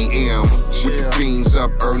the AM. With the fiends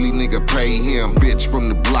up early, nigga pay him. Bitch from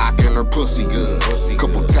the block and her pussy good.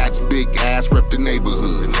 Couple tats, big ass, rep the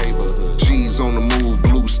neighborhood. G's on the move,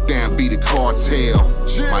 blue stamp, be the cartel.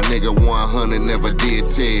 My nigga 100 never did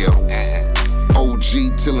tell.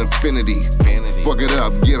 OG till infinity. Fuck it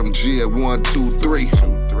up, get him G at 1, 2, 3.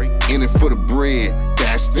 In it for the bread,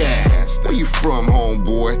 that's that. Where you from,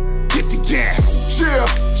 homeboy? Get the gas. Chill,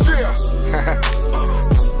 chill.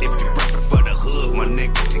 If you rapping for the hood, my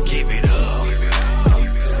nigga, then give it up.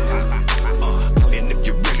 And if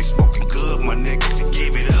you really smoking good, my nigga, then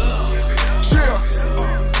give it up. Chill.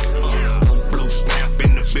 Blue snap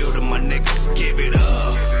in the building, my niggas, give it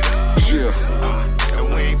up. Chill. And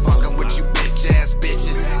we ain't fucking with you bitch ass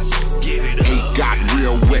bitches. Give it up. Ain't got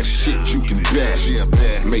real wet shit you can bet.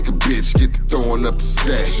 Make a bitch get to throwing up the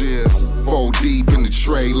set. 4 deep in the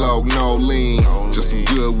tray, low, no lean. Just some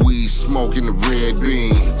good weed, smoking the red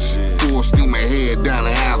bean. Full steam ahead down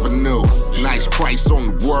the avenue. Nice price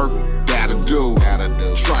on the work, that'll do.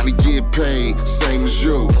 Trying to get paid, same as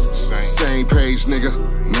you. Same page, nigga,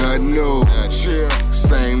 nothing new.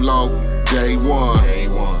 Same low, day one.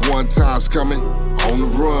 One time's coming, on the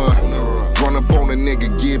run. Run up on a nigga,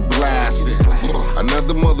 get blasted.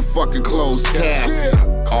 Another motherfucking closed casket.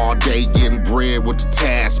 All day getting bread with the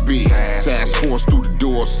task be. Task force through the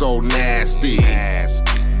door, so nasty.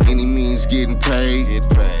 Any means getting paid.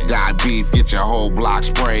 Got beef, get your whole block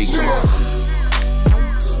sprayed. Chill.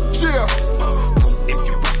 Chill. If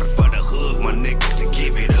you rapping for the hood, my nigga, then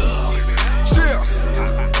give it up. Chill.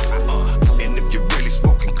 And if you really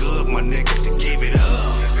smoking good, my nigga, then give it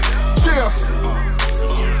up. Chill.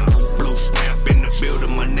 Blue snap in the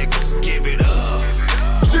building, my niggas, give it up.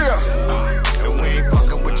 Chill. And we ain't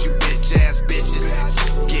fucking with you bitch ass bitches.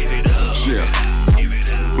 Give it up. Chill.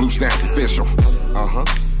 Blue stamp official.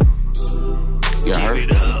 Yeah, Give heard?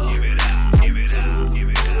 it up.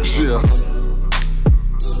 Chill.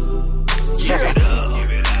 Give it up.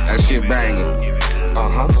 That shit banging.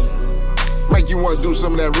 Make you wanna do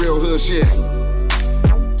some of that real hood shit.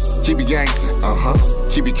 Keep it gangster.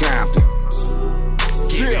 Keep it Compton.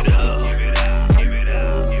 Give it up.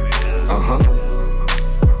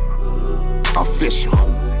 Official.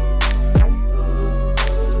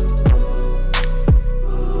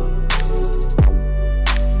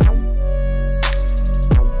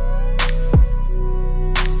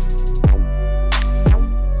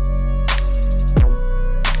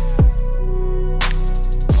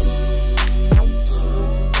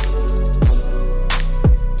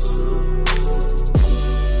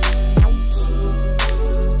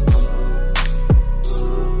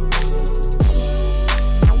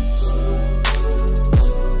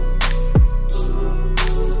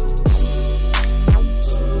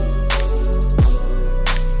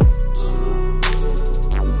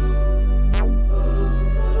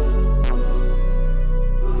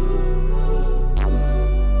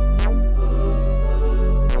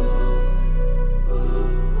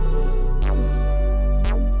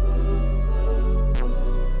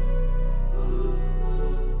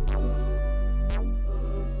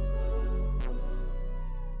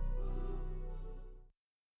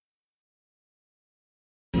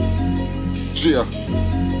 Chill.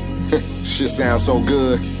 Shit sounds so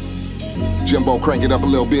good. Jimbo, crank it up a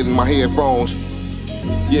little bit in my headphones.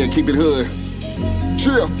 Yeah, keep it hood.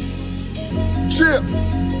 Chill. Chill.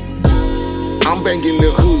 I'm banging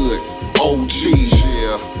the hood. OGs.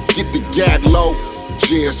 Get the gat low.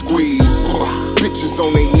 Jail squeeze. Bitches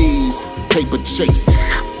on their knees. Paper chase.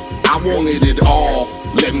 I wanted it all.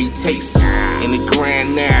 Let me taste. In the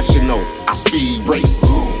Grand National, I speed race.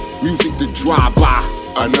 Music to drive by,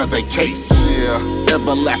 another case.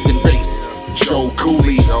 Everlasting bass, Joe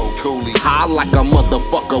Cooley. High like a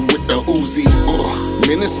motherfucker with the Uzi.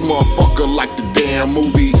 Menace motherfucker like the damn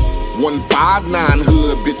movie. 159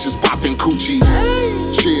 hood bitches popping coochie.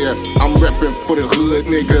 Yeah, I'm reppin' for the hood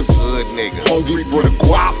niggas. Hungry for the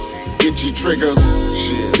guap, itchy triggers.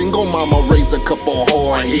 Single mama raise a couple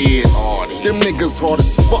hard heads. Them niggas hard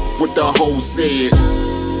as fuck with the whole said.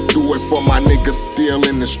 Do it for my niggas still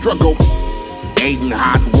in the struggle. Eiht in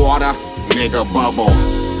hot water, nigga bubble.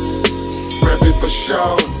 Reppin' for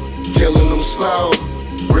show, killing them slow.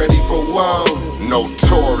 Ready for woe,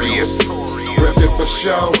 notorious. Reppin' for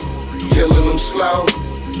show, killing them slow.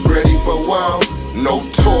 Ready for war,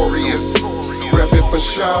 notorious. Reppin' for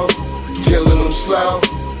show, killing them slow.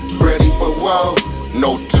 Ready for war,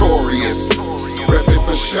 notorious. Reppin'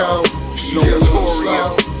 for show, killing them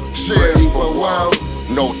slow. Ready for war,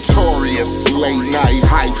 notorious. Late night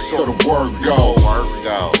hype, so the word go.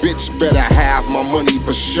 Bitch better have my money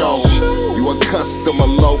for show. You a customer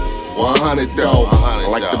low, 100 though.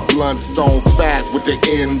 Like the blunts on fat with the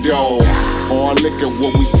endo. Hard liquor,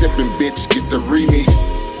 what we sippin', bitch, get the reamy.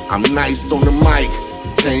 I'm nice on the mic,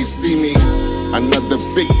 can't see me. Another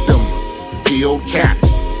victim, peeled cap.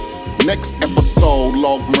 Next episode,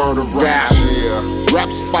 log murder rap.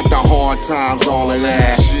 Raps about the hard times, all of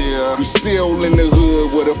that. We still in the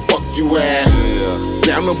hood, where the fuck you at?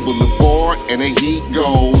 Down the boulevard and the heat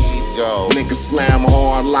goes. Niggas slam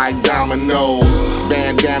hard like dominoes.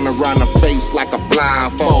 Bandana around the face like a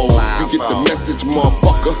blindfold. You get the message,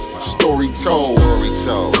 motherfucker. Story told.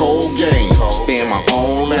 Cold game, stay in my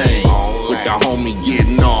own lane. With the homie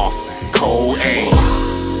getting off, cold aim.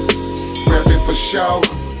 Reppin' for show,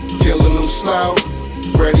 killing them slow.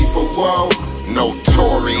 Ready for war,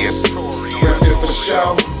 notorious. Reppin' for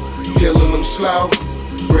show, killing them slow.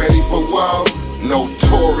 Ready for war,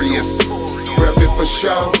 notorious. Reppin' for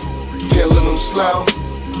show, killing them slow.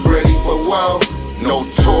 Ready for war,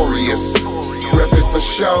 notorious. Reppin' for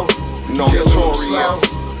show,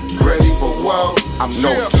 notorious. Ready for war, I'm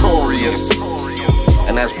notorious.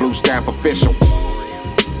 And that's Blue Stamp official.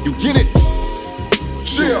 You get it?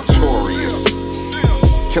 Notorious.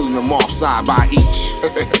 Killing them off side by each.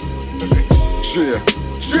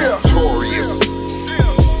 Notorious.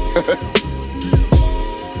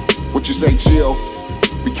 What you say, chill?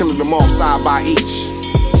 We killing them off side by each.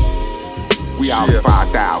 We out in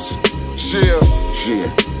 5,000.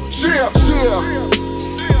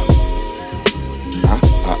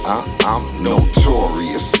 I'm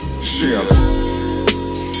notorious.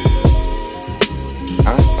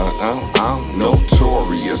 I'm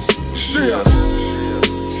notorious.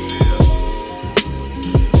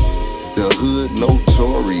 The hood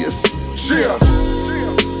notorious.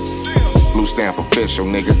 Blue Stamp official,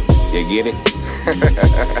 nigga. You get it?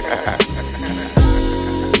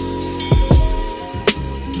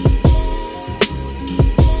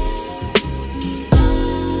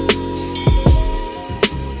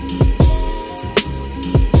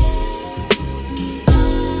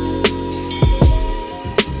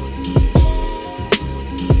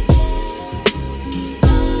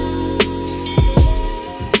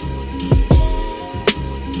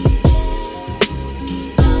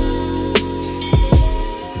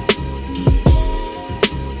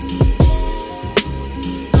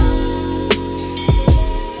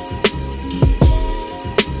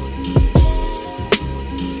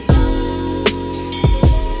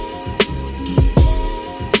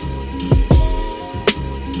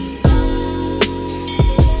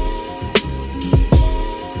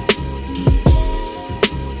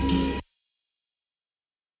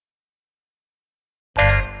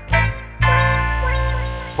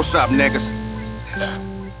 What's up, niggas?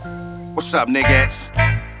 What's up, niggas?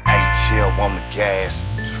 Hey, chill on the gas.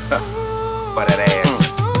 For that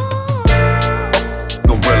ass.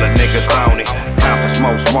 Gorilla niggas on it. Counters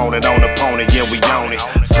most wanted on the pony, yeah, we own it.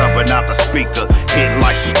 Subbing out the speaker, hitting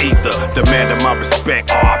like some ether. Demanding my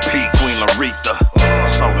respect, R.P. Queen Laretha.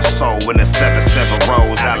 Soul to soul in the 7-7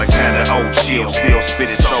 rows. Alexander O'Chill still spit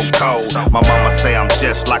it so cold. My mama say I'm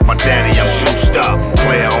just like my daddy, I'm juiced up.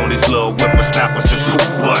 Player on these little whippersnappers and poop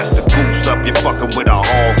butts. The goose up, you fucking with a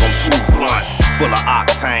hog on true blunt. Full of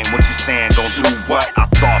octane, what you saying gon' do what? I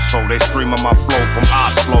thought so, they streaming my flow from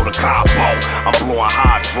Oslo to Cabo. I'm blowing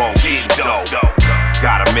hydro, getting dough.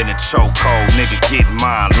 Got 'em in the chokehold, nigga get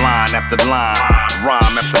mine. Line after line,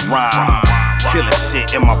 rhyme after rhyme. Killing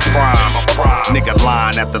shit in my prime. Nigga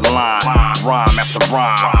line after line, rhyme after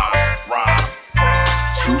rhyme.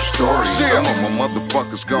 True story, some of my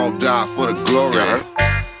motherfuckers gon' die for the glory.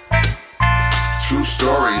 True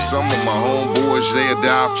story, some of my homeboys, they'll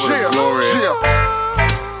die for the glory.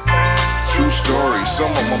 True story,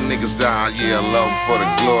 some of my niggas die, yeah, I love them for the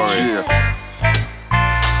glory.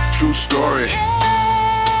 True story,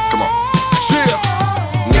 come on.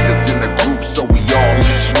 Niggas in the group, so we all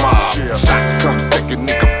each mob. Shots come second,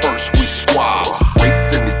 nigga first, we squad.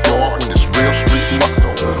 Weights in the yard when it's real street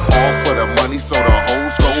muscle. All for the money, so the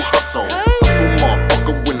hoes go hustle. Hustle,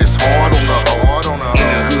 motherfucker, when it's hard on the hard on the. In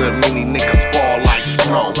the hood, many niggas fall like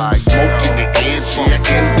snow. Smoke in the air,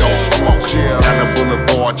 yeah, endo smoke. Down the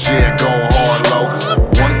boulevard, yeah, go hard low.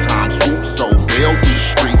 One time swoop, so bail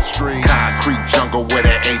through the street. Concrete jungle where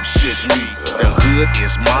the ape shit meet. The hood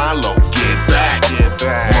is Milo, get back.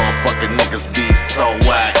 Motherfucking niggas be so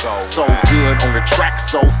whack. So the track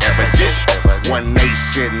so evident. One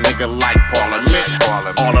nation, nigga, like Parliament.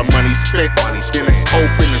 All the money spent, then it's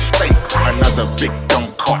open and safe. Another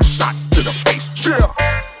victim caught shots to the face. Chill.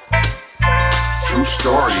 True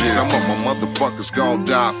story. Some of my motherfuckers gon'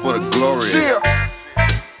 die for the glory. Chill.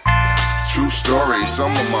 True story.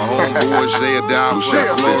 Some of my homeboys, they'll die for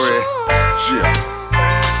the glory. Chill.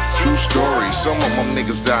 True story. Some of my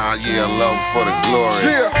niggas die, yeah, love for the glory.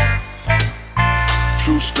 Chill.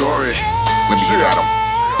 True story. Let me get at 'em.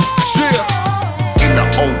 Chill. In the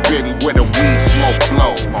open where the weed smoke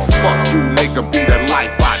blow. Fuck you, nigga, be the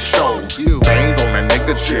life I chose. Bang on a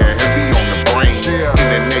nigga, chair heavy on the brain. In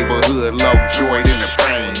the neighborhood, love joy in the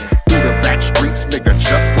pain. Through the back streets, nigga,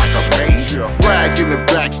 just like a maze. Brag in the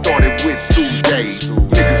back started with school days.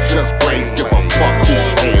 Niggas just plays, give a fuck who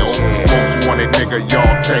tell. Most wanted nigga,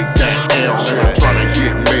 y'all take that L. I'm tryna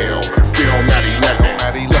get mail, film at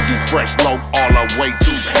 11. Lucky fresh loaf all the way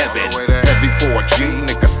to heaven. Heavy for a G,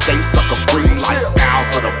 nigga, stay sucker free. Lifestyle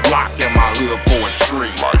for the block and my hood poetry.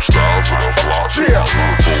 Lifestyle for the block and my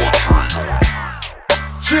hood poetry.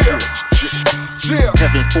 Chill, chill.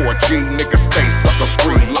 Heaven for a G, nigga, stay sucker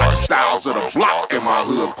free. Lifestyles of the block and my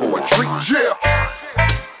hood poetry. Chill.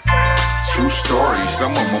 True story.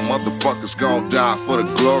 Some of my motherfuckers gon' die for the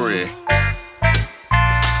glory.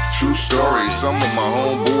 True story. Some of my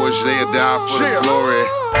homeboys, they'll die for the glory.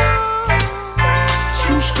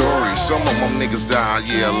 True story. Some of my niggas die,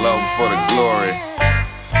 yeah, love for the glory.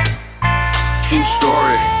 True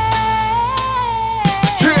story.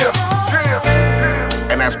 Chill.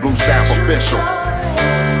 And that's Blue Staff official.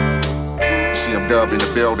 See him dubbed in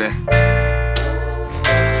the building.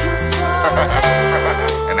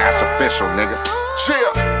 And that's official, nigga.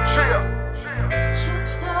 Chill.